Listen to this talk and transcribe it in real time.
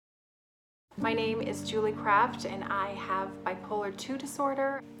My name is Julie Kraft and I have bipolar 2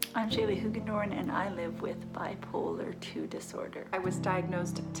 disorder. I'm Shaylee Hugendorn and I live with bipolar 2 disorder. I was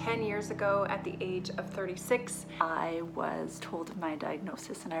diagnosed 10 years ago at the age of 36. I was told of my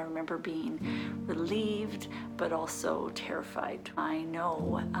diagnosis and I remember being relieved but also terrified. I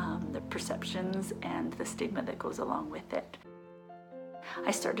know the perceptions and the stigma that goes along with it.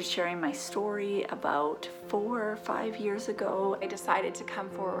 I started sharing my story about 4 or 5 years ago. I decided to come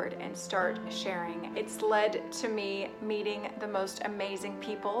forward and start sharing. It's led to me meeting the most amazing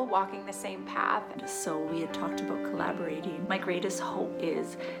people walking the same path. So we had talked about collaborating. My greatest hope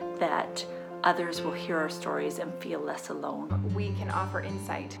is that others will hear our stories and feel less alone. We can offer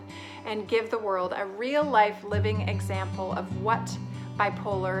insight and give the world a real life living example of what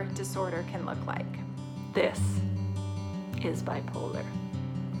bipolar disorder can look like. This is bipolar.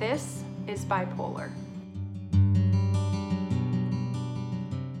 This is bipolar.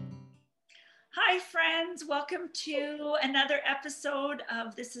 Hi friends, welcome to another episode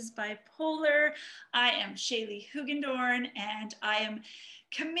of This is Bipolar. I am Shaylee Hugendorn and I am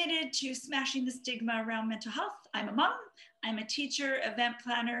committed to smashing the stigma around mental health. I'm a mom, I'm a teacher, event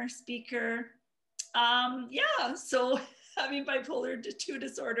planner, speaker. So having bipolar 2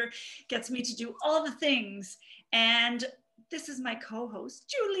 disorder gets me to do all the things. And this is my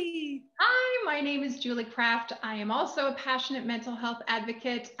co-host, Julie. Hi, my name is Julie Kraft. I am also a passionate mental health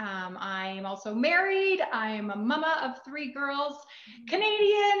advocate. I am also married. I am a mama of 3 girls,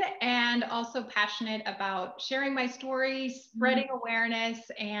 Canadian, and also passionate about sharing my story, spreading awareness.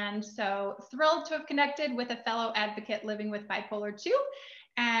 And so thrilled to have connected with a fellow advocate living with bipolar 2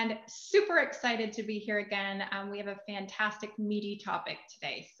 and super excited to be here again. We have a fantastic meaty topic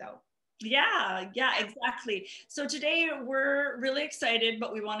today. Yeah, exactly. So today we're really excited,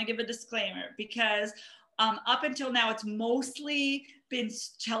 but we want to give a disclaimer because up until now, it's mostly been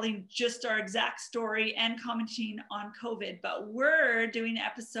telling just our exact story and commenting on COVID, but we're doing an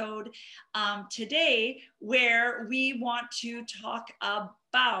episode today where we want to talk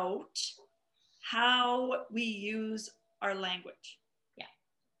about how we use our language.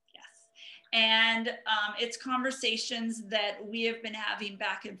 And it's conversations that we have been having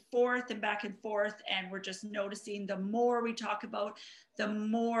back and forth, and we're just noticing the more we talk about, the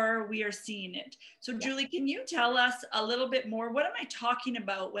more we are seeing it. So Julie, can you tell us a little bit more? What am I talking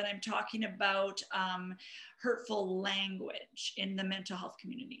about when I'm talking about hurtful language in the mental health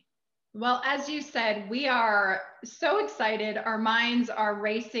community? Well, as you said, we are so excited. Our minds are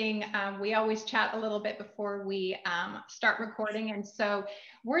racing. We always chat a little bit before we start recording. And so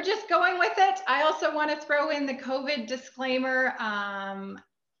we're just going with it. I also want to throw in the COVID disclaimer.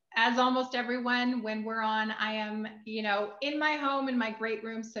 As almost everyone, when we're on, I am, in my home, in my great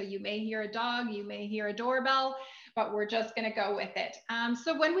room. So you may hear a dog, you may hear a doorbell, but we're just going to go with it.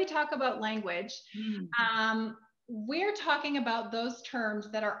 So when we talk about language, we're talking about those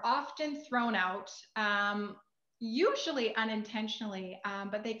terms that are often thrown out, usually unintentionally,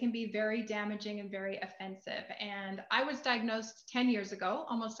 but they can be very damaging and very offensive. And I was diagnosed 10 years ago,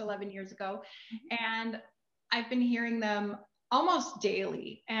 almost 11 years ago, and I've been hearing them almost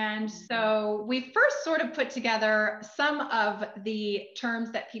daily. And so we first sort of put together some of the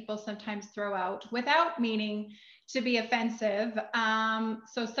terms that people sometimes throw out without meaning to be offensive.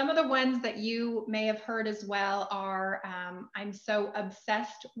 So some of the ones that you may have heard as well are, I'm so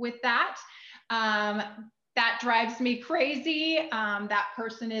obsessed with that. That drives me crazy. That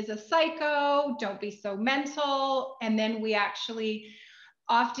person is a psycho. Don't be so mental. And then we actually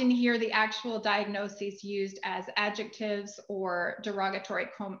often hear the actual diagnoses used as adjectives or derogatory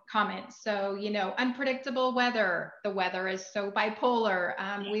comments. So, unpredictable weather. The weather is so bipolar.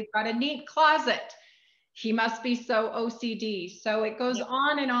 We've got a neat closet. He must be so OCD. So it goes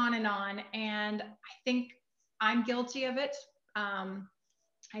on and on and on. And I think I'm guilty of it.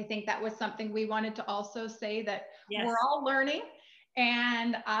 I think that was something we wanted to also say, that we're all learning.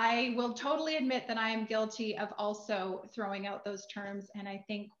 And I will totally admit that I am guilty of also throwing out those terms. And I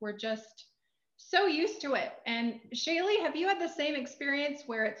think we're just so used to it. And Shaylee, have you had the same experience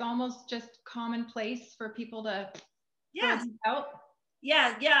where it's almost just commonplace for people to throw these out?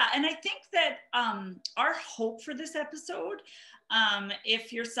 Yeah. And I think that our hope for this episode,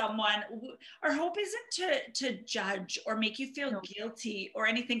 if you're someone, our hope isn't to judge or make you feel guilty or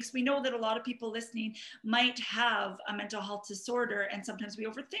anything, because we know that a lot of people listening might have a mental health disorder and sometimes we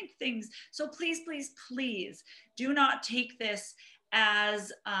overthink things. So please do not take this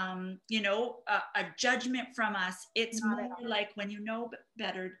as a judgment from us. It's more like, when you know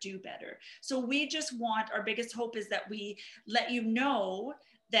better, do better. So we just want, our biggest hope is that we let you know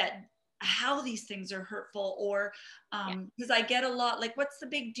that how these things are hurtful, or because I get a lot like, what's the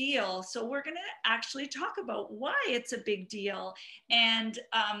big deal? So we're going to actually talk about why it's a big deal. And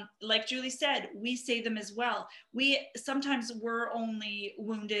like Julie said, we say them as well. Sometimes we're only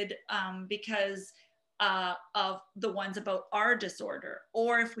wounded because of the ones about our disorder,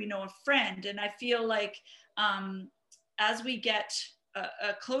 or if we know a friend. And I feel like as we get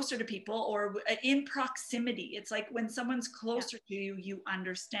closer to people, or in proximity, it's like when someone's closer to you, you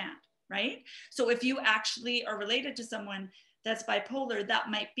understand, right? So if you actually are related to someone that's bipolar,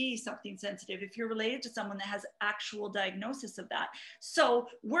 that might be something sensitive. If you're related to someone that has actual diagnosis of that. So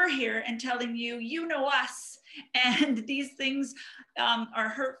we're here and telling you, you know us, and these things are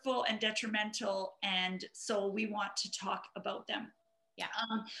hurtful and detrimental. And so we want to talk about them. Yeah.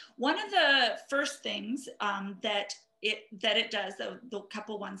 One of the first things that it does, the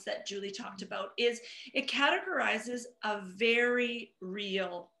couple ones that Julie talked about, is it categorizes a very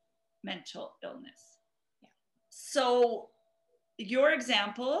real mental illness. Yeah. So your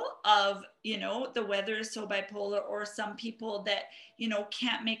example of, the weather is so bipolar, or some people that,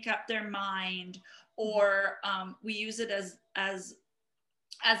 can't make up their mind, or we use it as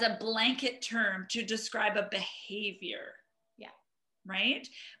a blanket term to describe a behavior. Right?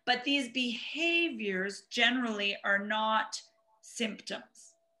 But these behaviors generally are not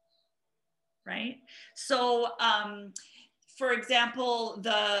symptoms, right? So, for example,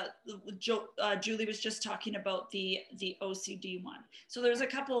 Julie was just talking about the OCD one. So there's a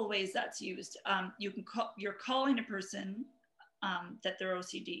couple of ways that's used. You're calling a person that they're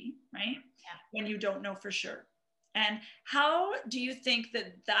OCD, right? Yeah. When you don't know for sure. And how do you think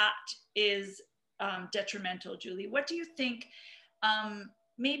that is detrimental, Julie? What do you think?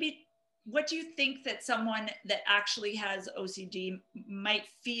 What do you think that someone that actually has OCD might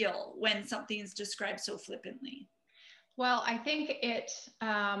feel when something's described so flippantly? Well, I think it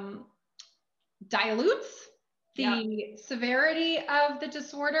dilutes the severity of the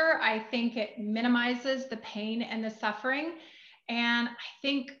disorder. I think it minimizes the pain and the suffering. And I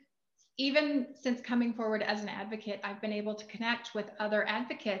think even since coming forward as an advocate, I've been able to connect with other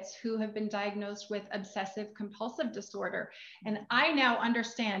advocates who have been diagnosed with obsessive compulsive disorder. And I now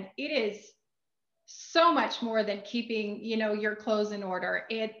understand it is so much more than keeping, your clothes in order.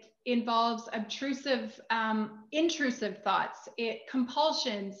 It involves intrusive thoughts,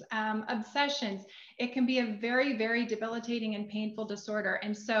 compulsions, obsessions. It can be a very, very debilitating and painful disorder.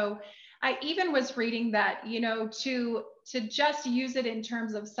 And so I even was reading that, to just use it in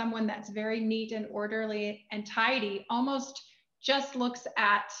terms of someone that's very neat and orderly and tidy almost just looks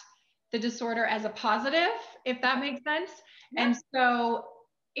at the disorder as a positive, if that makes sense. Yeah. And so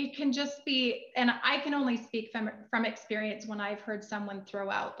it can just be, and I can only speak from experience when I've heard someone throw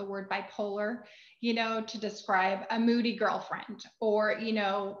out the word bipolar, to describe a moody girlfriend, or,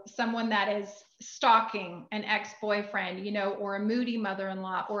 someone that is stalking an ex-boyfriend, or a moody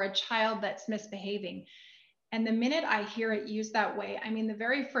mother-in-law, or a child that's misbehaving. And the minute I hear it used that way, I mean, the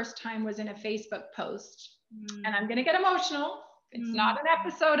very first time was in a Facebook post, and I'm going to get emotional. It's not an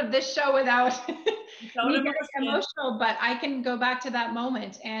episode of this show without me getting emotional, but I can go back to that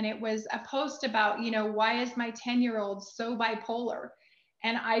moment. And it was a post about, why is my 10-year-old so bipolar?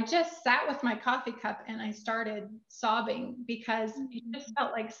 And I just sat with my coffee cup and I started sobbing, because it just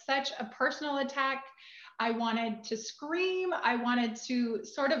felt like such a personal attack. I wanted to scream. I wanted to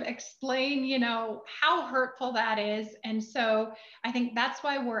sort of explain, how hurtful that is. And so I think that's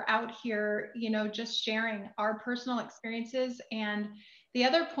why we're out here, just sharing our personal experiences. And the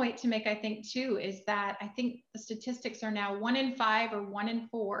other point to make, I think, too, is that I think the statistics are now 1 in 5 or 1 in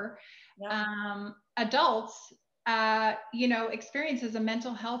 4 adults, experiences a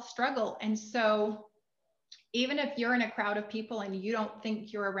mental health struggle. And so even if you're in a crowd of people and you don't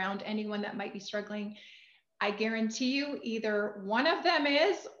think you're around anyone that might be struggling, I guarantee you either one of them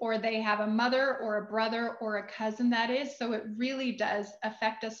is, or they have a mother or a brother or a cousin that is. So it really does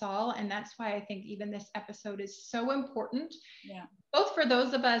affect us all. And that's why I think even this episode is so important, both for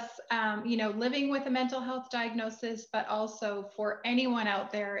those of us, living with a mental health diagnosis, but also for anyone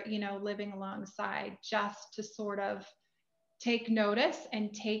out there, living alongside, just to sort of take notice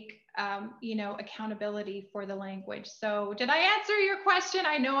and take, accountability for the language. So did I answer your question?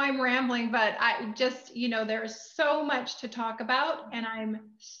 I know I'm rambling, but I just, there's so much to talk about and I'm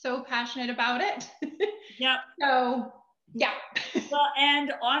so passionate about it. Yeah. So, yeah. Well,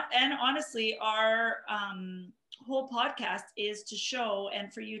 and honestly, our whole podcast is to show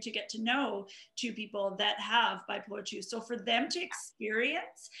and for you to get to know 2 people that have bipolar 2. So for them to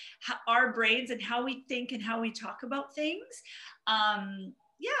experience our brains and how we think and how we talk about things,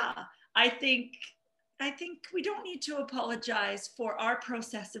 I think I think we don't need to apologize for our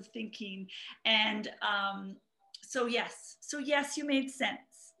process of thinking. And so yes, you made sense.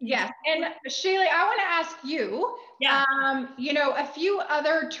 Yes. And Shaylee, I want to ask you, Yeah. you know, a few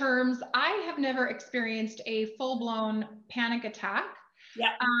other terms. I have never experienced a full-blown panic attack.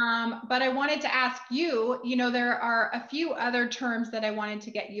 Yeah. But I wanted to ask you, you know, there are a few other terms that I wanted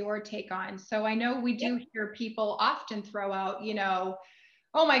to get your take on. So I know we do hear people often throw out, you know,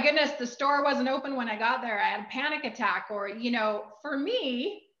 oh my goodness, the store wasn't open when I got there. I had a panic attack. Or, you know, for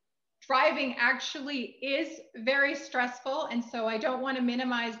me, driving actually is very stressful. And so I don't want to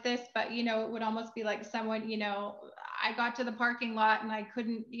minimize this, but, you know, it would almost be like someone, you know, I got to the parking lot and I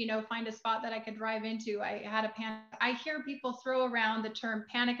couldn't, you know, find a spot that I could drive into. I had a panic. I hear people throw around the term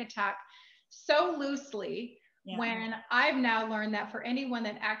panic attack so loosely, when I've now learned that for anyone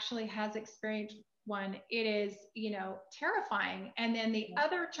that actually has experienced one, it is, you know, terrifying. And then the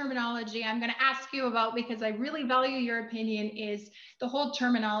other terminology I'm going to ask you about, because I really value your opinion, is the whole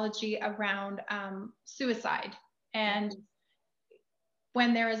terminology around suicide, and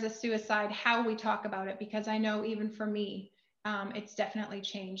when there is a suicide, how we talk about it, because I know even for me, it's definitely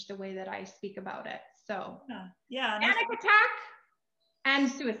changed the way that I speak about it. So panic attack and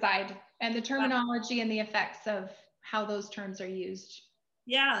suicide, and the terminology and the effects of how those terms are used.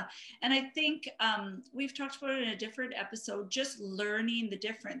 Yeah. And I think we've talked about it in a different episode, just learning the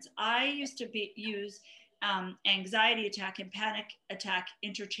difference. I used to use anxiety attack and panic attack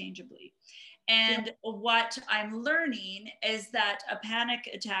interchangeably. And what I'm learning is that a panic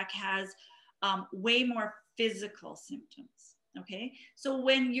attack has way more physical symptoms. Okay. So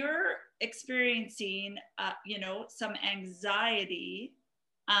when you're experiencing, you know, some anxiety,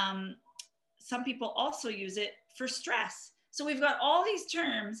 some people also use it for stress. So we've got all these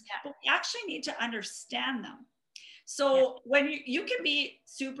terms, but we actually need to understand them. So when you can be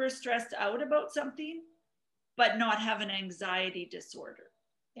super stressed out about something, but not have an anxiety disorder.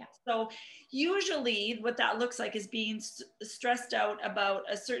 Yeah. So usually what that looks like is being stressed out about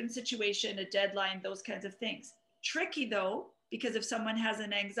a certain situation, a deadline, those kinds of things. Tricky though, because if someone has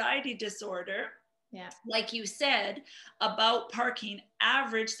an anxiety disorder, like you said about parking,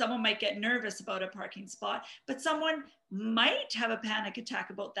 average, someone might get nervous about a parking spot, but someone might have a panic attack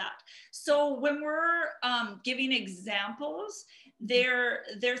about that. So when we're giving examples, they're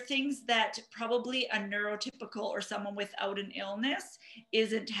things that probably a neurotypical or someone without an illness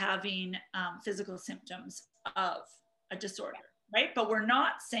isn't having physical symptoms of a disorder, right? But we're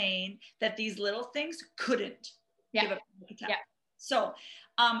not saying that these little things couldn't give a panic attack. So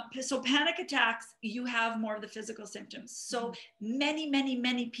panic attacks, you have more of the physical symptoms. So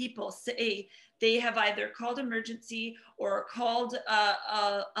many people say they have either called emergency or called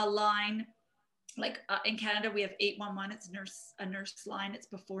a line. Like in Canada, we have 811. It's a nurse line. It's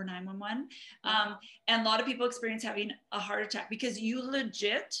before 911. And a lot of people experience having a heart attack because you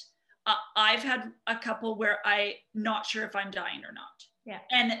legit, I've had a couple where I'm not sure if I'm dying or not. Yeah.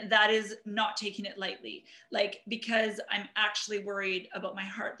 And that is not taking it lightly, like, because I'm actually worried about my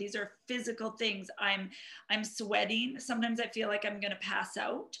heart. These are physical things. I'm sweating. Sometimes I feel like I'm going to pass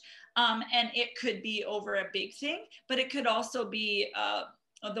out. And it could be over a big thing, but it could also be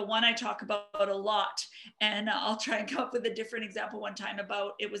the one I talk about a lot. And I'll try and come up with a different example one time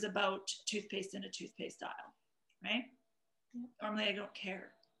it was about toothpaste in a toothpaste aisle, right? Normally I don't care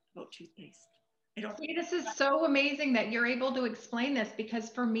about toothpaste. See, this is so amazing that you're able to explain this, because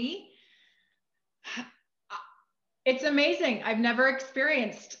for me, it's amazing. I've never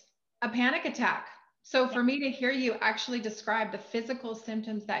experienced a panic attack. So for me to hear you actually describe the physical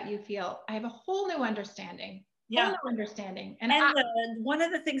symptoms that you feel, I have a whole new understanding. Whole new understanding. And one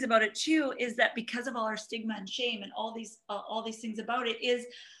of the things about it too is that because of all our stigma and shame and all these things about it, is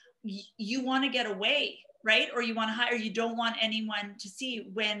you want to get away, right? Or you want to hide, or you don't want anyone to see,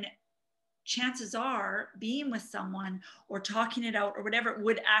 when chances are being with someone or talking it out or whatever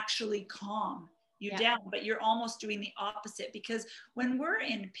would actually calm you down, but you're almost doing the opposite, because when we're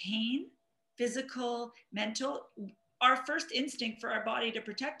in pain, physical, mental, our first instinct for our body to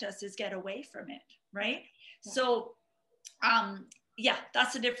protect us is get away from it, right? So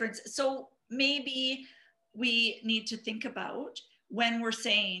that's the difference. So maybe we need to think about, when we're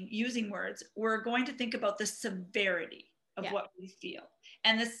using words, we're going to think about the severity of what we feel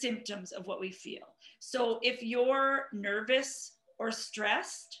and the symptoms of what we feel. So if you're nervous or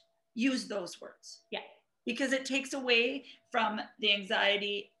stressed, use those words. Because it takes away from the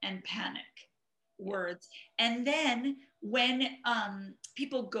anxiety and panic words. And then when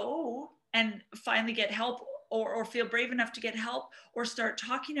people go and finally get help, or feel brave enough to get help or start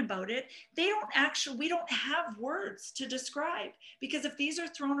talking about it, we don't have words to describe, because if these are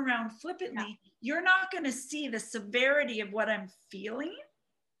thrown around flippantly, you're not going to see the severity of what I'm feeling.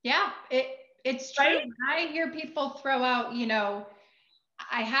 Yeah, it's true. Right? I hear people throw out,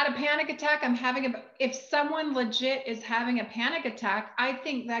 I had a panic attack. If someone legit is having a panic attack, I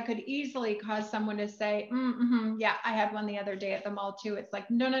think that could easily cause someone to say, yeah, I had one the other day at the mall too. It's like,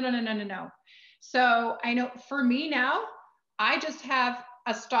 no. So I know for me now, I just have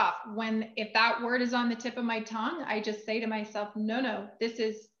a stop. If that word is on the tip of my tongue, I just say to myself, no, this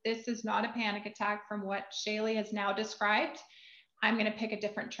is not a panic attack from what Shaylee has now described. I'm going to pick a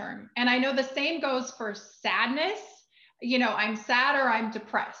different term. And I know the same goes for sadness. I'm sad or I'm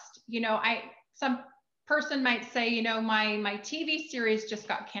depressed. Some person might say, my TV series just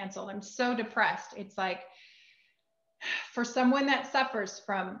got canceled. I'm so depressed. It's like, for someone that suffers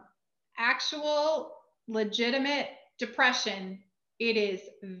from actual legitimate depression, it is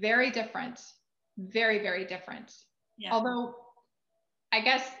very different. Very, very different. Yeah. Although I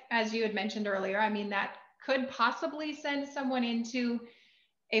guess, as you had mentioned earlier, that could possibly send someone into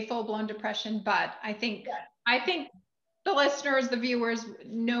a full-blown depression, but I think the listeners, the viewers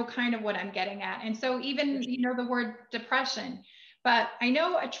know kind of what I'm getting at. And so even, the word depression, but I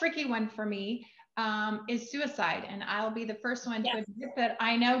know a tricky one for me is suicide. And I'll be the first one to admit that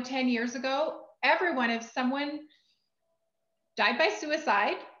I know 10 years ago, if someone died by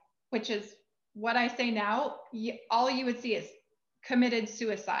suicide, which is what I say now, all you would see is committed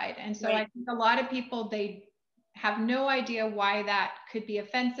suicide. And so I think a lot of people, they have no idea why that could be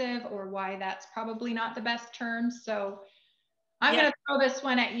offensive or why that's probably not the best term. So I'm going to throw this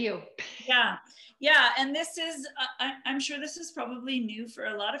one at you. Yeah. And this is, I'm sure this is probably new for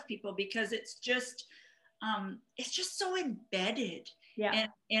a lot of people, because it's just so embedded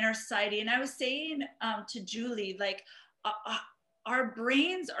in our society. And I was saying to Julie, like, our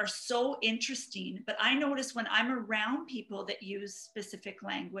brains are so interesting, but I notice when I'm around people that use specific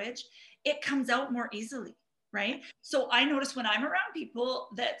language, it comes out more easily, right? So I notice when I'm around people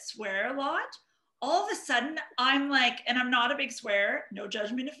that swear a lot, all of a sudden I'm like, and I'm not a big swearer, no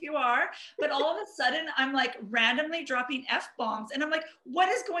judgment if you are, but all of a sudden I'm like randomly dropping F-bombs and I'm like, what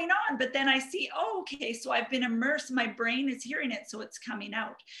is going on? But then I see, okay, so I've been immersed, my brain is hearing it, so it's coming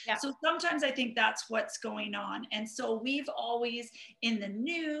out. Yeah. So sometimes I think that's what's going on. And so we've always, in the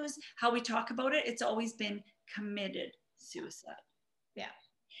news, how we talk about it, it's always been committed suicide. Yeah.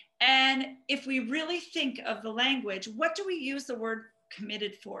 And if we really think of the language, what do we use the word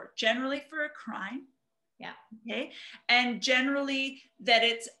committed for? Generally for a crime. Yeah. Okay. And generally that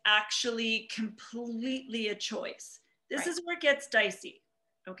it's actually completely a choice. This is where it gets dicey.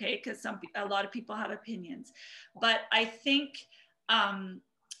 Okay. Because a lot of people have opinions, but I think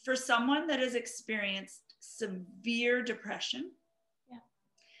for someone that has experienced severe depression,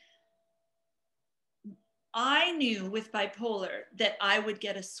 I knew with bipolar that I would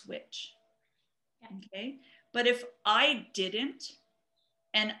get a switch. Okay. But if I didn't,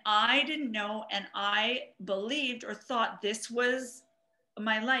 and I didn't know, and I believed or thought this was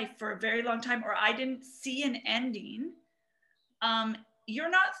my life for a very long time, or I didn't see an ending, you're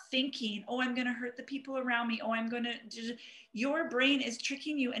not thinking, I'm going to hurt the people around me. Your brain is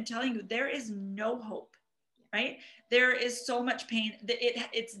tricking you and telling you there is no hope, right? There is so much pain that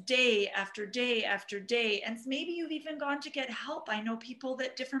it's day after day after day. And maybe you've even gone to get help. I know people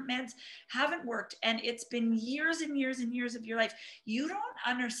that different meds haven't worked, and it's been years and years and years of your life. You don't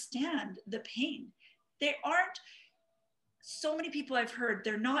understand the pain. There aren't so many people I've heard,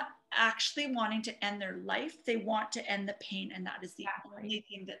 they're not actually wanting to end their life. They want to end the pain. And that is the only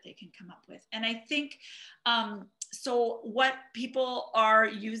thing that they can come up with. And I think, so what people are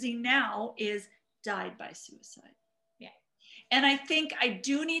using now is died by suicide. Yeah. And I think I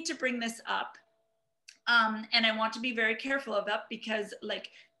do need to bring this up. And I want to be very careful of that, because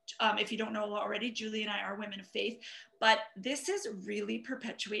if you don't know already, Julie and I are women of faith, but this is really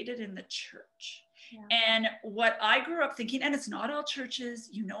perpetuated in the church. Yeah. And what I grew up thinking, and it's not all churches,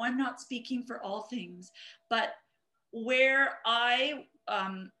 I'm not speaking for all things, but where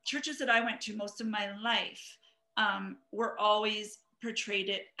churches that I went to most of my life were always portrayed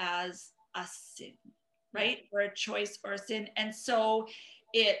it as a sin, right? Or a choice or a sin. And so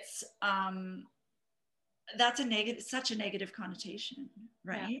it's, that's such a negative connotation,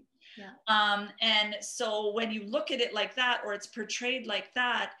 right? Yeah. And so when you look at it like that, or it's portrayed like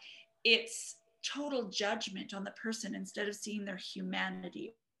that, it's total judgment on the person instead of seeing their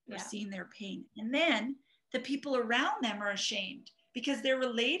humanity or seeing their pain. And then the people around them are ashamed because they're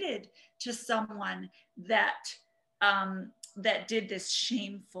related to someone that did this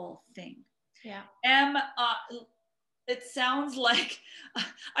shameful thing. Yeah. It sounds like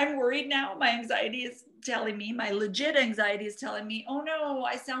I'm worried now. My anxiety is telling me, my legit anxiety is telling me, oh no,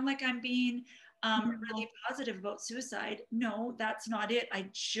 I sound like I'm being really positive about suicide. No, that's not it. I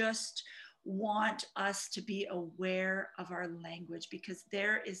just want us to be aware of our language, because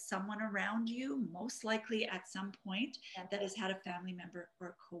there is someone around you, most likely at some point, that has had a family member or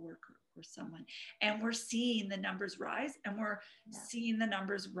a coworker or someone. And we're seeing the numbers rise, and we're seeing the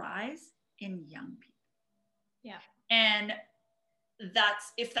numbers rise in young people. Yeah. And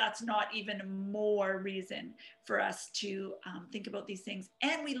if that's not even more reason for us to think about these things.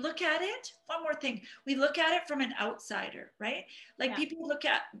 And we look at it, one more thing, we look at it from an outsider, right? Like people look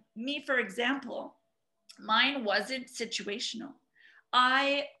at me, for example, mine wasn't situational.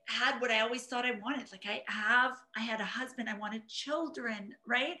 I had what I always thought I wanted. Like I had a husband, I wanted children,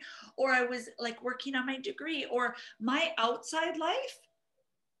 right? Or I was like working on my degree, or my outside life,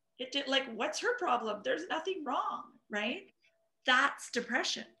 it did, like, what's her problem? There's nothing wrong, right? That's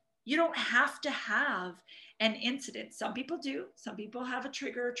depression. You don't have to have an incident. Some people do. Some people have a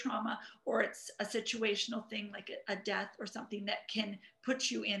trigger or trauma, or it's a situational thing like a death or something that can put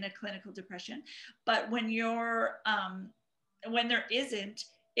you in a clinical depression. But when there isn't,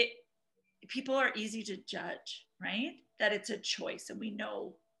 people are easy to judge, right? That it's a choice, and we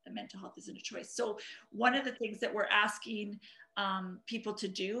know that mental health isn't a choice. So one of the things that we're asking people to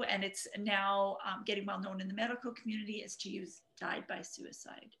do, and it's now getting well known in the medical community, is to use died by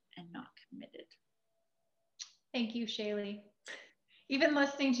suicide and not committed. Thank you, Shaylee. Even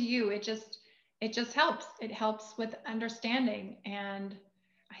listening to you, it just helps. It helps with understanding, and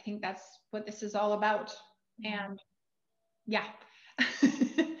I think that's what this is all about. And yeah.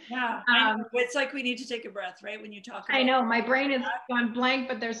 Yeah, it's like we need to take a breath, right? When you talk about I know my brain is gone blank,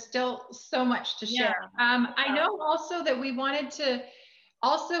 but there's still so much to share. I know also that we wanted to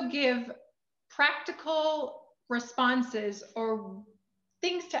also give practical responses or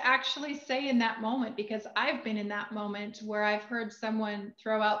things to actually say in that moment, because I've been in that moment where I've heard someone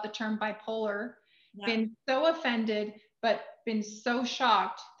throw out the term bipolar, been so offended, but been so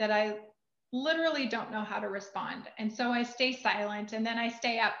shocked that I literally don't know how to respond. And so I stay silent, and then I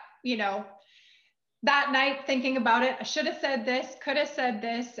stay up, that night thinking about it. I should have said this, could have said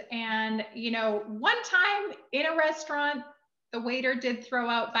this. And, one time in a restaurant, the waiter did throw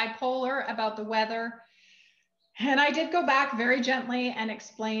out bipolar about the weather. And I did go back very gently and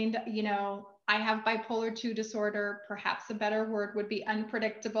explained, I have bipolar 2 disorder. Perhaps a better word would be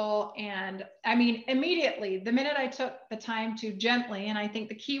unpredictable. And I mean, immediately, the minute I took the time to gently, and I think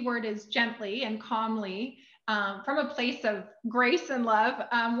the key word is gently and calmly, from a place of grace and love.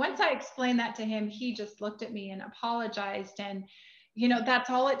 Once I explained that to him, he just looked at me and apologized. And, that's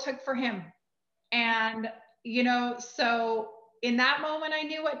all it took for him. And, so in that moment, I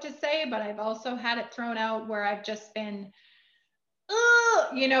knew what to say, but I've also had it thrown out where I've just been,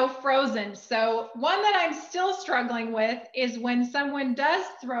 frozen. So one that I'm still struggling with is when someone does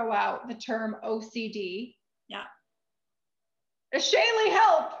throw out the term OCD. Yeah. Shaylee,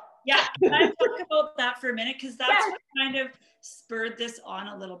 help. Yeah, can I talk about that for a minute? Because that's what kind of spurred this on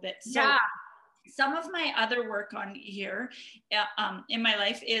a little bit. So some of my other work on here in my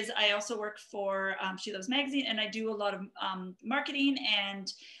life is I also work for She Loves Magazine, and I do a lot of marketing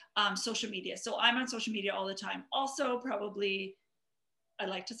and social media. So I'm on social media all the time. Also, probably, I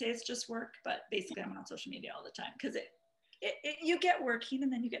like to say it's just work, but basically I'm on social media all the time because you get working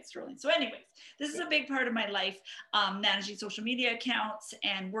and then you get strolling. So anyways, this is a big part of my life, managing social media accounts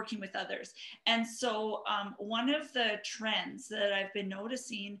and working with others. And so one of the trends that I've been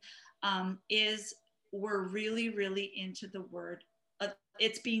noticing is we're really, really into the word.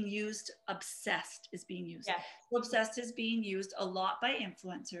 It's being used, obsessed is being used. Yes. So obsessed is being used a lot by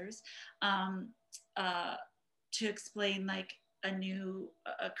influencers to explain like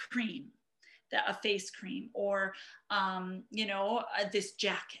a cream, a face cream, or this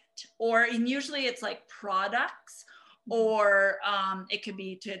jacket, and usually it's like products, or it could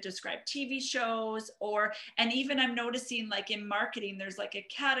be to describe TV shows, and even I'm noticing like in marketing there's like a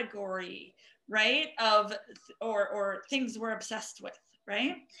category, right, of or things we're obsessed with,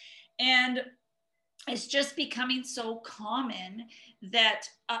 right? And it's just becoming so common that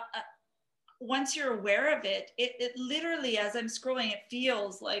once you're aware of it, it literally, as I'm scrolling, it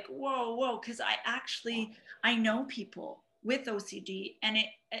feels like, whoa, because I know people with OCD, and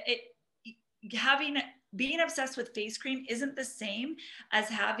being obsessed with face cream isn't the same as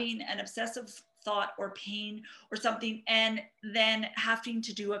having an obsessive thought or pain or something, and then having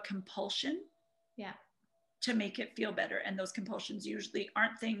to do a compulsion to make it feel better. And those compulsions usually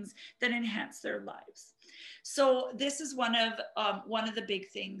aren't things that enhance their lives. So this is one of the big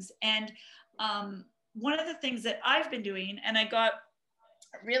things. And one of the things that I've been doing, and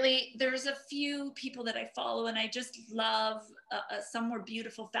there's a few people that I follow and I just love, some were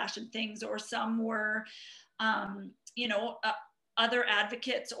beautiful fashion things, or some were, other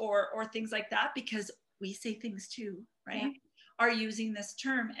advocates or things like that, because we say things too, right? Yeah. Are using this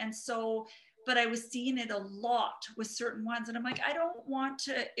term. And so, but I was seeing it a lot with certain ones, and I'm like, I don't want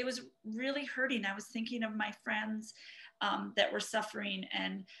to, it was really hurting. I was thinking of my friends that were suffering.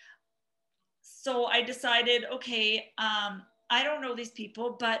 And so I decided, okay, I don't know these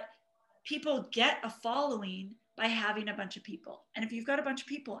people, but people get a following by having a bunch of people. And if you've got a bunch of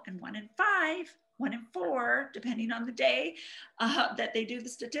people, and 1 in 5, 1 in 4, depending on the day that they do the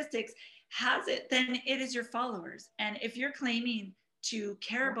statistics, has it, then it is your followers. And if you're claiming to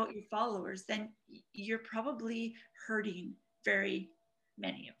care about your followers, then you're probably hurting very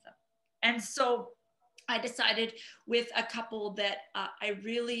many of them. And so I decided with a couple that I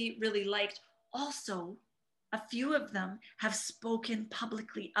really, really liked. Also, a few of them have spoken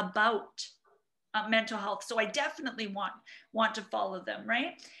publicly about mental health. So I definitely want to follow them,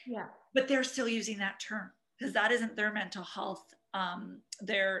 right? Yeah. But they're still using that term because that isn't their mental health,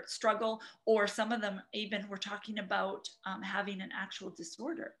 their struggle, or some of them even were talking about having an actual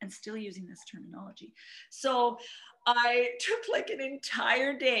disorder and still using this terminology. So I took like an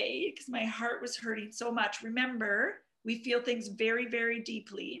entire day because my heart was hurting so much. Remember, we feel things very, very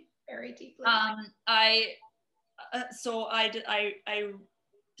deeply. Very deeply. So I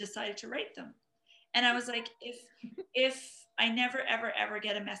decided to write them. And I was like, if I never, ever, ever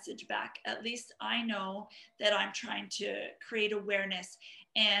get a message back, at least I know that I'm trying to create awareness,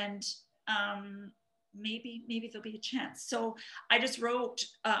 and maybe there'll be a chance. So I just wrote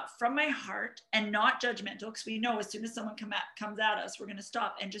from my heart, and not judgmental, because we know as soon as someone comes at us, we're going to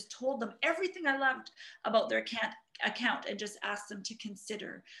stop, and just told them everything I loved about their account, and just asked them to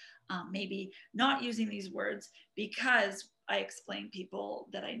consider maybe not using these words, because I explain people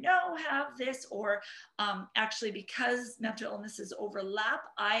that I know have this, or actually because mental illnesses overlap,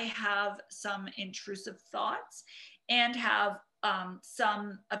 I have some intrusive thoughts and have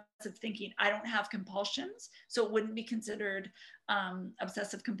some obsessive thinking. I don't have compulsions, so it wouldn't be considered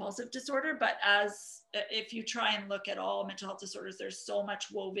obsessive compulsive disorder. But if you try and look at all mental health disorders, there's so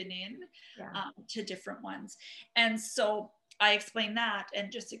much woven in to different ones. And so I explained that,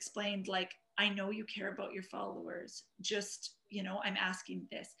 and just explained, like, I know you care about your followers. Just, I'm asking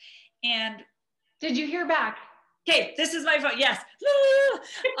this. And did you hear back? Okay, this is my phone. Yes.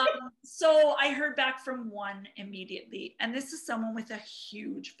 So I heard back from one immediately, and this is someone with a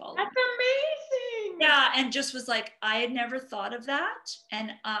huge following. That's amazing. Yeah, and just was like, I had never thought of that,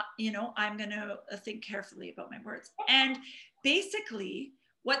 and I'm gonna think carefully about my words. And basically,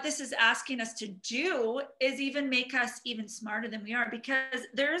 what this is asking us to do is even make us even smarter than we are, because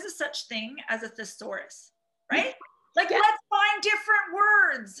there is a such thing as a thesaurus, right? Like, let's find different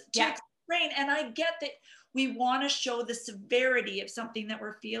words to explain. And I get that we want to show the severity of something that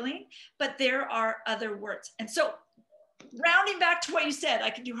we're feeling, but there are other words. And so, rounding back to what you said,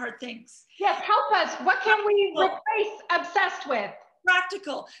 I can do hard things. Yes, help us. What can we replace obsessed with?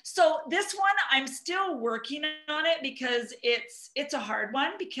 Practical. So this one, I'm still working on it, because it's a hard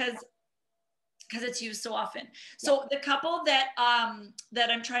one, because it's used so often. So the couple that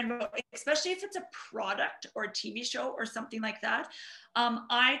I'm trying to, especially if it's a product or a TV show or something like that,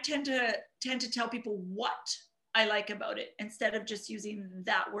 I tend to tell people what I like about it instead of just using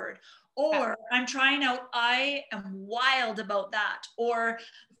that word. Or I'm trying out, I am wild about that, or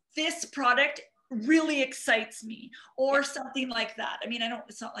this product really excites me, or something like that. I mean,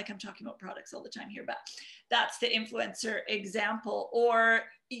 it's not like I'm talking about products all the time here, but that's the influencer example. Or,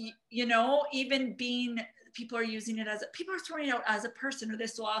 even people are using it people are throwing it out as a person, or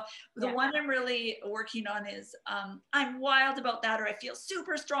this. So the one I'm really working on is, I'm wild about that, or I feel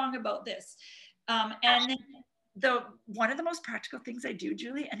super strong about this. And then one of the most practical things I do,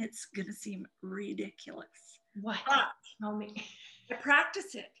 Julie, and it's going to seem ridiculous. What? Tell me. I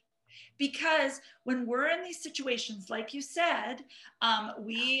practice it. Because when we're in these situations, like you said,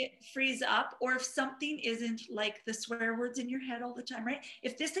 we freeze up, or if something isn't like the swear words in your head all the time, right?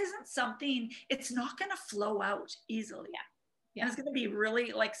 If this isn't something, it's not going to flow out easily. Yeah. And it's going to be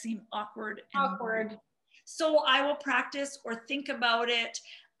really seem awkward. So I will practice or think about it.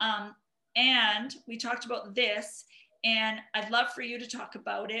 And we talked about this, and I'd love for you to talk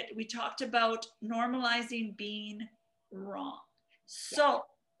about it. We talked about normalizing being wrong. So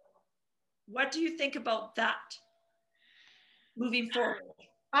what do you think about that moving forward?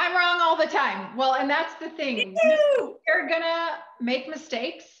 I'm wrong all the time. Well, and that's the thing. You're gonna make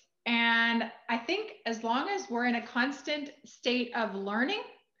mistakes. And I think as long as we're in a constant state of learning,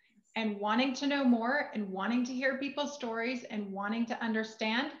 and wanting to know more and wanting to hear people's stories and wanting to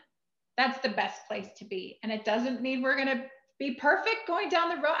understand, that's the best place to be. And it doesn't mean we're going to be perfect going down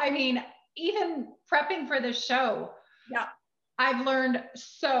the road. I mean, even prepping for the show, Yeah. I've learned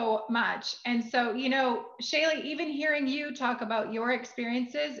so much. And so, you know, Shaylee, even hearing you talk about your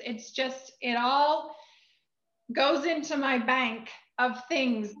experiences, it's just, it all goes into my bank of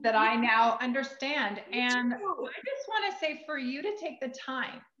things that I now understand. And I just want to say for you to take the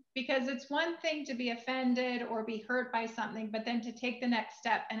time, because it's one thing to be offended or be hurt by something, but then to take the next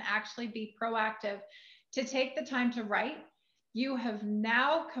step and actually be proactive, to take the time to write. You have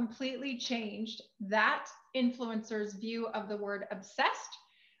now completely changed that influencer's view of the word obsessed.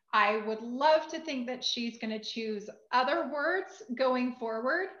 I would love to think that she's going to choose other words going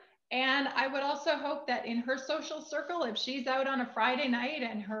forward. And I would also hope that in her social circle, if she's out on a Friday night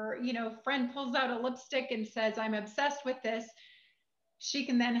and her, you know, friend pulls out a lipstick and says, I'm obsessed with this, she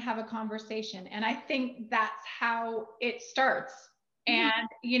can then have a conversation. And I think that's how it starts. And,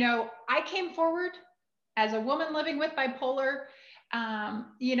 you know, I came forward as a woman living with bipolar,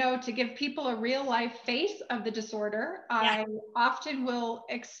 you know, to give people a real life face of the disorder. I often will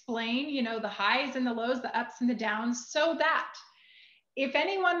explain, you know, the highs and the lows, the ups and the downs, so that if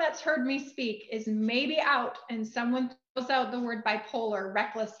anyone that's heard me speak is maybe out and someone throws out the word bipolar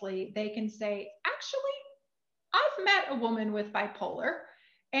recklessly, they can say, actually, I've met a woman with bipolar,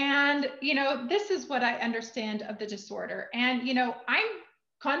 and, you know, this is what I understand of the disorder. And, you know, I'm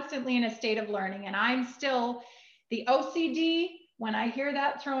constantly in a state of learning, and I'm still the OCD. When I hear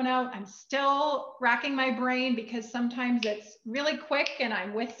that thrown out, I'm still racking my brain because sometimes it's really quick and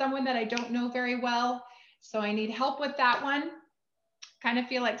I'm with someone that I don't know very well. So I need help with that one. Kind of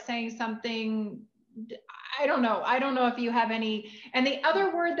feel like saying something, I don't know. I don't know if you have any. And the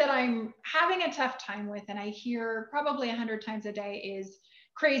other word that I'm having a tough time with, and I hear probably 100 times a day, is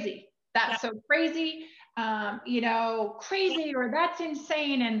crazy. That's so crazy, you know, crazy, or that's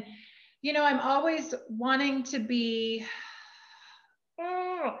insane. And, you know, I'm always wanting to be,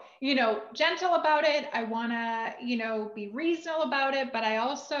 you know, gentle about it. I want to, you know, be reasonable about it, but I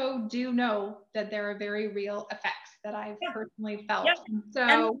also do know that there are very real effects that I've personally felt. So,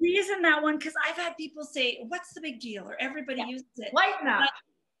 and the reason that one, because I've had people say, what's the big deal? Or everybody uses it. Lighten up. But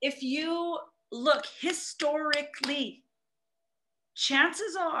if you look historically,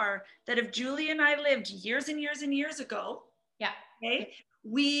 chances are that if Julie and I lived years and years and years ago, okay,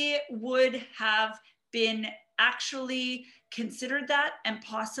 we would have been actually considered that and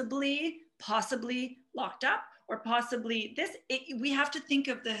possibly locked up, or possibly this. We have to think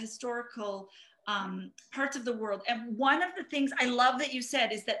of the historical parts of the world. And one of the things I love that you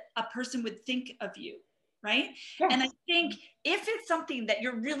said is that a person would think of you, right? Yes. And I think if it's something that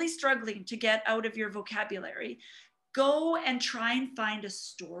you're really struggling to get out of your vocabulary, go and try and find a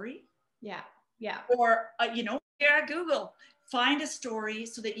story. Or, you know, Google, find a story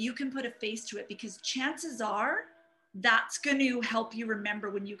so that you can put a face to it, because chances are that's going to help you remember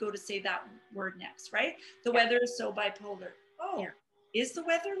when you go to say that word next, right? The weather is so bipolar. Is the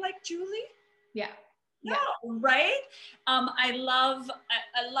weather like Julie? No, right? I love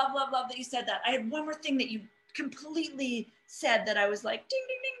that you said that. I had one more thing that you completely said that I was like, ding,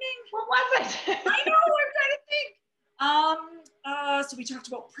 ding, ding, ding. What was it? I know, I'm trying to think. So we talked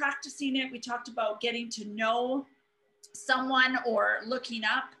about practicing it. We talked about getting to know someone or looking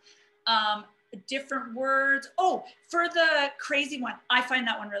up different words. Oh, for the crazy one, I find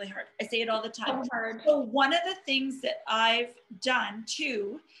that one really hard. I say it all the time. So one of the things that I've done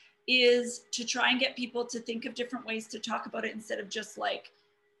too is to try and get people to think of different ways to talk about it, instead of just like,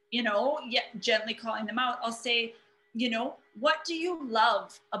 you know, gently calling them out. I'll say, you know, what do you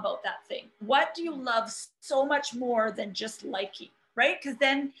love about that thing? What do you love so much more than just liking, right? Because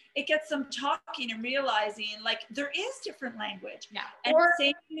then it gets them talking and realizing like there is different language. And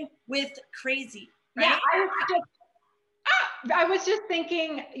same with crazy, right? I was just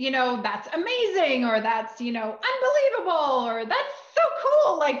thinking, you know, that's amazing, or that's, you know, unbelievable, or that's so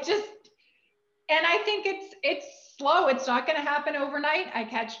cool. Like just, and I think it's slow. It's not going to happen overnight. I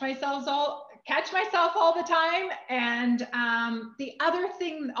catch myself all the time. And the other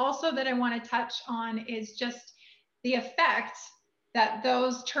thing also that I want to touch on is just the effect that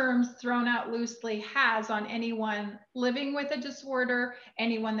those terms thrown out loosely has on anyone living with a disorder,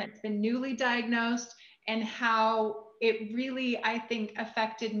 anyone that's been newly diagnosed, and how it really, I think,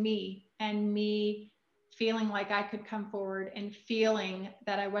 affected me, and me feeling like I could come forward and feeling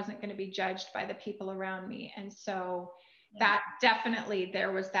that I wasn't going to be judged by the people around me. And so, that definitely,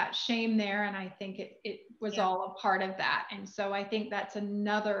 there was that shame there. And I think it was all a part of that. And so I think that's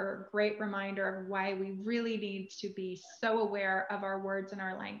another great reminder of why we really need to be so aware of our words and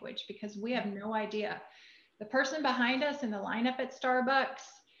our language, because we have no idea. The person behind us in the lineup at Starbucks,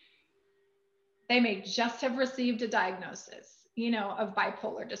 they may just have received a diagnosis, of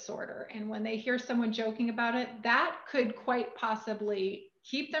bipolar disorder. And when they hear someone joking about it, that could quite possibly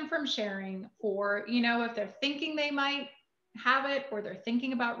keep them from sharing, or, if they're thinking they might have it, or they're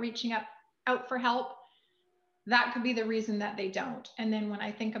thinking about reaching out for help, that could be the reason that they don't. And then when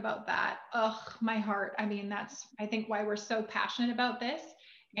I think about that, my heart, that's, I think, why we're so passionate about this.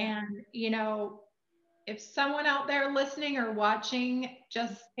 And, if someone out there listening or watching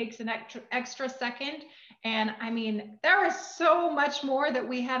just takes an extra second, and there is so much more that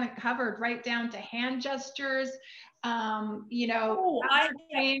we haven't covered, right down to hand gestures. I have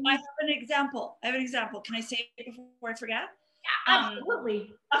an example. Can I say it before I forget? Yeah,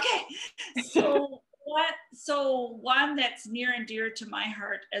 absolutely. Okay. So one that's near and dear to my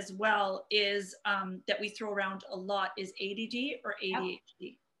heart as well is that we throw around a lot is ADD or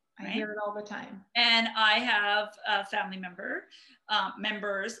ADHD. I hear it all the time. And I have a family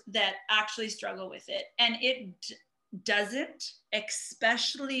members that actually struggle with it. And it doesn't,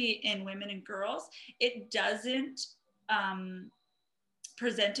 especially in women and girls, it doesn't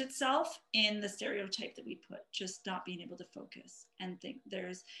present itself in the stereotype that we put, just not being able to focus and think.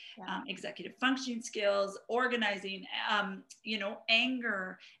 There's executive functioning skills, organizing,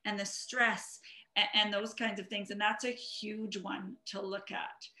 anger and the stress and those kinds of things. And that's a huge one to look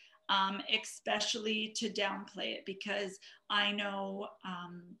at. Especially to downplay it, because I know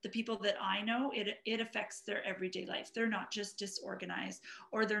the people that I know, it affects their everyday life. They're not just disorganized,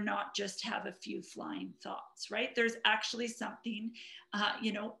 or they're not just have a few flying thoughts, right? There's actually something,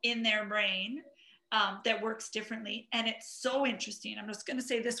 in their brain that works differently. And it's so interesting. I'm just going to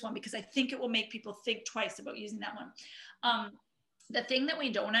say this one because I think it will make people think twice about using that one. The thing that we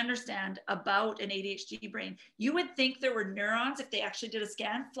don't understand about an ADHD brain, you would think there were neurons, if they actually did a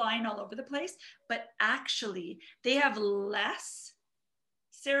scan, flying all over the place, but actually they have less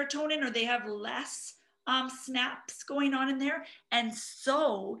serotonin, or they have less snaps going on in there. And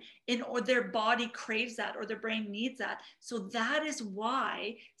so or their body craves that, or their brain needs that. So that is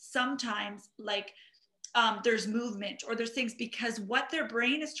why sometimes there's movement, or there's things, because what their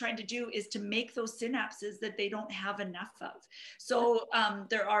brain is trying to do is to make those synapses that they don't have enough of. So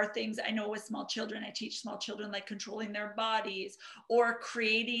there are things I know with small children, I teach small children, like controlling their bodies, or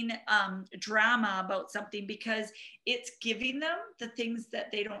creating drama about something, because it's giving them the things that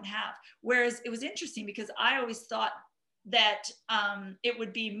they don't have. Whereas it was interesting, because I always thought that it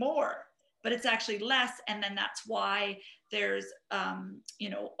would be more, but it's actually less. And then that's why there's,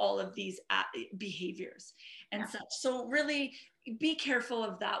 all of these behaviors and such. So really be careful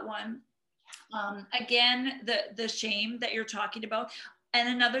of that one. Again, the shame that you're talking about. And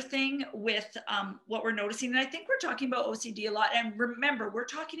another thing with what we're noticing, and I think we're talking about OCD a lot, and remember, we're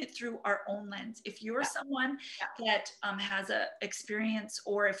talking it through our own lens. If you're someone that has a experience,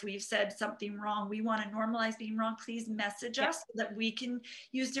 or if we've said something wrong, we want to normalize being wrong, please message us so that we can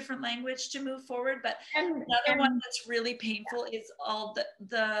use different language to move forward. But another one that's really painful is all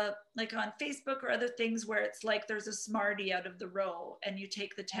the like on Facebook or other things where it's like there's a Smartie out of the row and you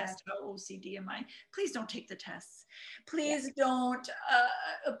take the test. How OCD am I? Please don't take the tests. Please don't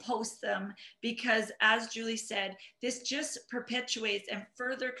post them, because as Julie said, this just perpetuates and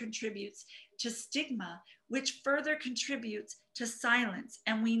further contributes to stigma, which further contributes to silence.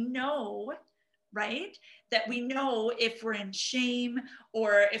 And we know, right, that we know if we're in shame,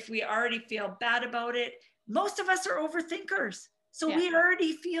 or if we already feel bad about it, most of us are overthinkers. So we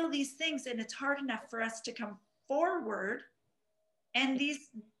already feel these things, and it's hard enough for us to come forward. And these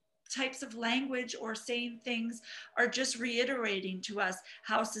types of language or saying things are just reiterating to us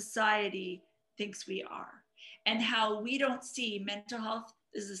how society thinks we are, and how we don't see mental health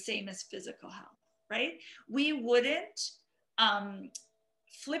is the same as physical health, right? We wouldn't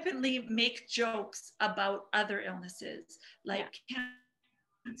flippantly make jokes about other illnesses like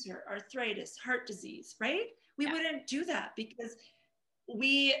cancer, arthritis, heart disease, right? We wouldn't do that, because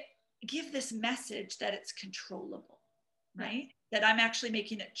we give this message that it's controllable, right? That I'm actually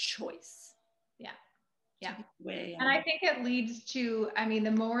making a choice. Yeah. And I think it leads to,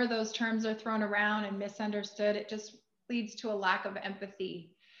 the more those terms are thrown around and misunderstood, it just leads to a lack of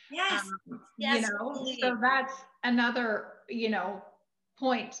empathy. Yes. So that's another,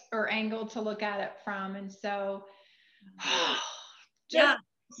 point or angle to look at it from. And so, you're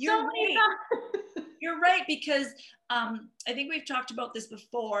right. You're right, because I think we've talked about this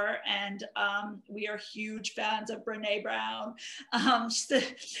before, and we are huge fans of Brene Brown,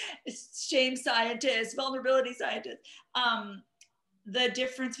 shame scientist, vulnerability scientist. The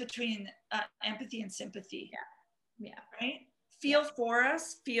difference between empathy and sympathy. Yeah. Right? Feel for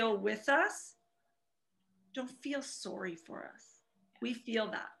us, feel with us. Don't feel sorry for us. We feel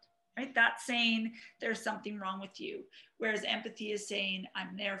that. Right? That's saying there's something wrong with you. Whereas empathy is saying,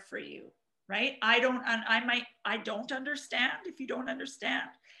 I'm there for you. Right? I don't understand if you don't understand.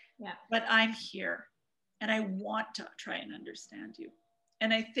 Yeah. But I'm here and I want to try and understand you.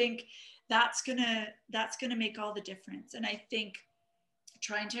 And I think that's gonna make all the difference. And I think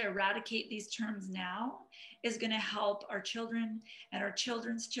trying to eradicate these terms now is going to help our children and our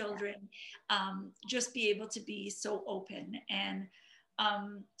children's children just be able to be so open. And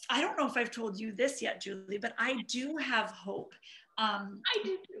I don't know if I've told you this yet, Julie, but I do have hope. I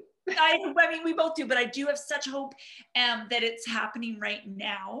do too. I mean, we both do, but I do have such hope that it's happening right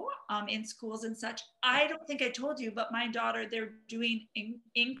now in schools and such. I don't think I told you, but my daughter, they're doing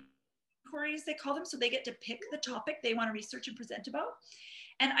inquiries, they call them, so they get to pick the topic they want to research and present about.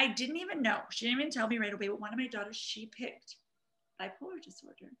 And I didn't even know, she didn't even tell me right away, but one of my daughters, she picked bipolar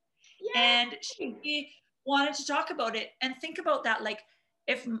disorder. Yay! And she wanted to talk about it. And think about that, like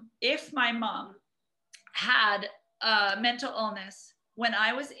if my mom had mental illness when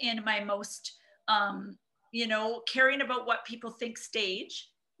I was in my most, caring about what people think stage,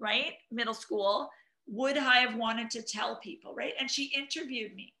 right? Middle school, would I have wanted to tell people, right? And she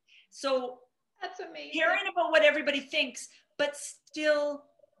interviewed me. So that's amazing. Caring about what everybody thinks, but still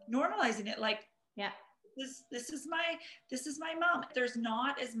normalizing it. Like, yeah, this is my mom. There's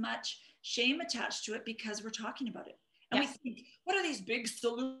not as much shame attached to it because we're talking about it. And we think, what are these big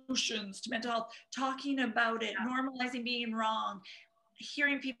solutions to mental health? Talking about it, normalizing being wrong,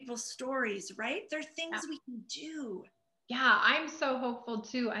 hearing people's stories, right? There are things we can do. Yeah, I'm so hopeful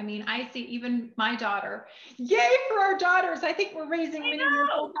too. I mean, I see even my daughter. Yay for our daughters. I think we're raising many mental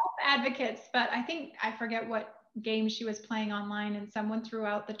health advocates, but I forget what game she was playing online, and someone threw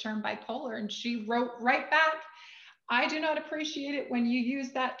out the term bipolar, and she wrote right back, I do not appreciate it when you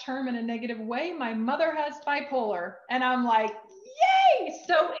use that term in a negative way. My mother has bipolar. And I'm like, yay!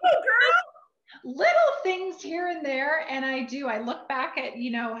 So little things here and there. And I look back at,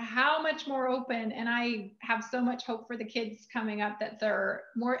 how much more open, and I have so much hope for the kids coming up that they're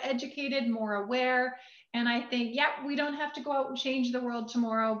more educated, more aware. And I think, we don't have to go out and change the world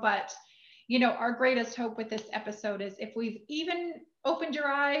tomorrow, but our greatest hope with this episode is if we've even opened your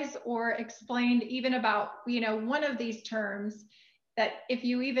eyes or explained even about, one of these terms, that if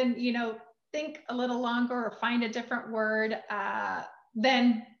you even, think a little longer or find a different word,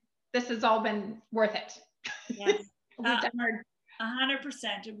 then this has all been worth it. Yes, 100%.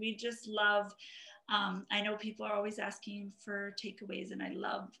 And we just love, I know people are always asking for takeaways, and I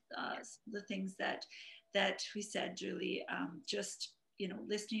love the things that we said, Julie, just,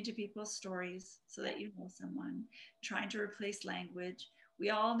 listening to people's stories so that you know someone, trying to replace language. We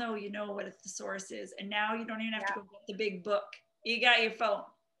all know, what a thesaurus is. And now you don't even have to go get the big book. You got your phone,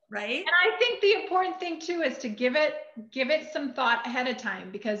 right? And I think the important thing too is to give it some thought ahead of time,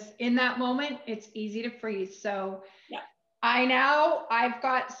 because in that moment, it's easy to freeze. So I've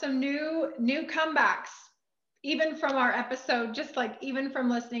got some new comebacks, even from our episode, just like even from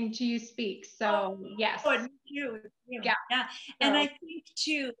listening to you speak. So yes. Oh, you. Yeah. And I think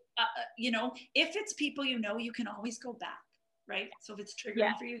too, if it's people you can always go back, right? So if it's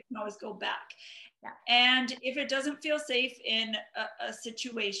triggering for you, you can always go back. Yeah. And if it doesn't feel safe in a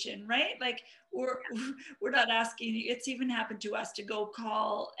situation, right? Like we're not asking you, it's even happened to us to go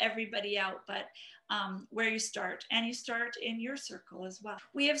call everybody out, but where you start in your circle as well.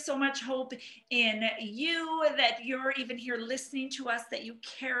 We have so much hope in you, that you're even here listening to us, that you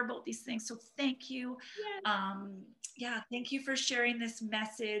care about these things. So thank you. Yes. Thank you for sharing this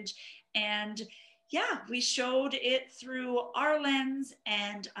message. And we showed it through our lens,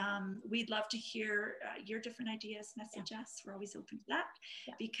 and we'd love to hear your different ideas. Message us. We're always open to that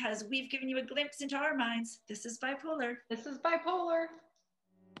because we've given you a glimpse into our minds. This is Bipolar. This is Bipolar.